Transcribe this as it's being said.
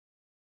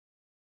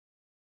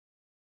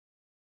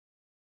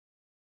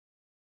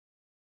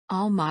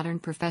All modern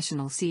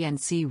professional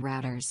CNC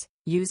routers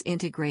use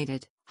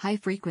integrated,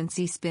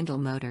 high-frequency spindle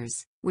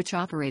motors, which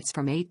operates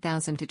from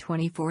 8,000 to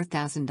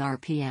 24,000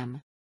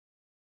 RPM.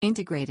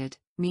 Integrated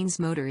means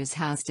motor is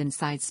housed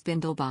inside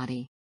spindle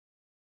body.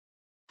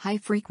 High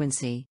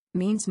frequency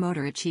means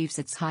motor achieves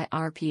its high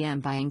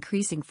RPM by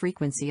increasing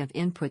frequency of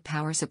input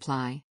power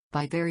supply,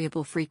 by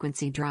variable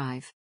frequency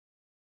drive.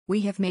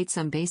 We have made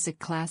some basic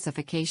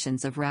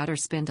classifications of router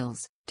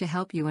spindles, to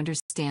help you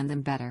understand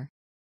them better.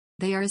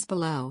 They are as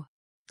below: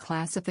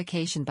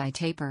 classification by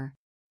taper,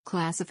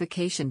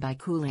 classification by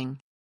cooling,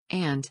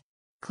 and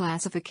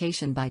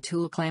classification by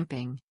tool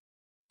clamping.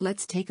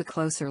 Let's take a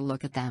closer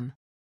look at them.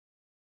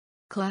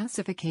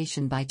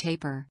 Classification by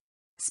taper.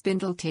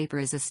 Spindle taper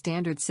is a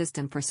standard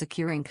system for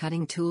securing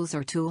cutting tools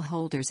or tool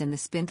holders in the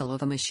spindle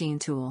of a machine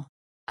tool.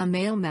 A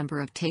male member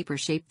of taper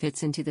shape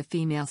fits into the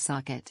female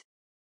socket.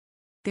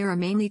 There are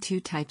mainly two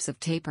types of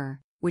taper,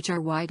 which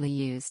are widely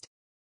used: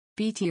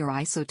 BT or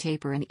ISO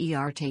taper and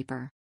ER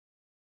taper.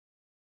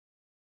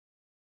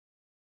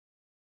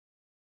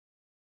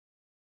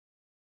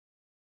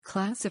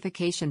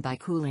 Classification by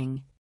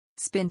cooling.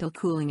 Spindle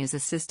cooling is a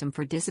system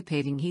for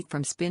dissipating heat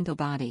from spindle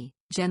body,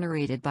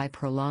 generated by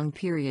prolonged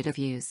period of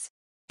use.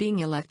 Being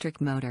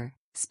electric motor,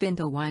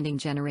 spindle winding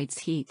generates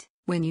heat,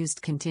 when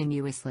used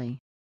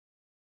continuously.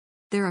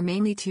 There are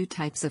mainly two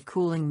types of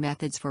cooling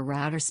methods for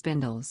router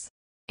spindles: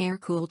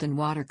 air-cooled and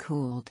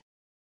water-cooled.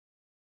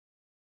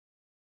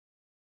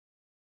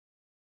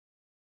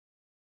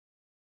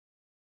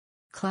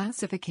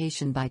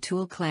 Classification by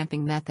tool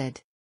clamping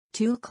method.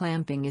 Tool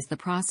clamping is the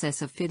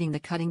process of fitting the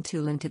cutting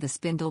tool into the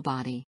spindle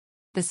body.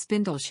 The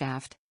spindle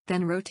shaft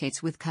then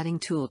rotates with cutting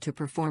tool to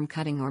perform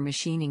cutting or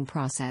machining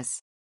process.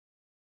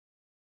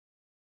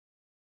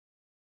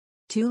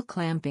 Tool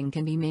clamping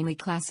can be mainly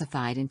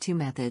classified in two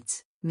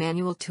methods: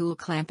 manual tool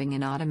clamping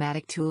and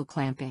automatic tool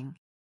clamping.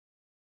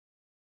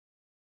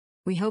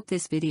 We hope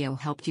this video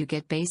helped you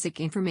get basic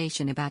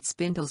information about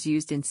spindles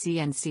used in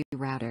CNC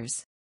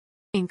routers.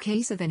 In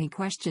case of any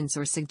questions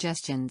or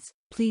suggestions,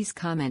 please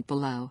comment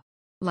below.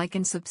 Like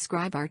and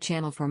subscribe our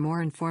channel for more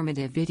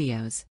informative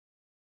videos.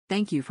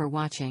 Thank you for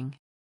watching.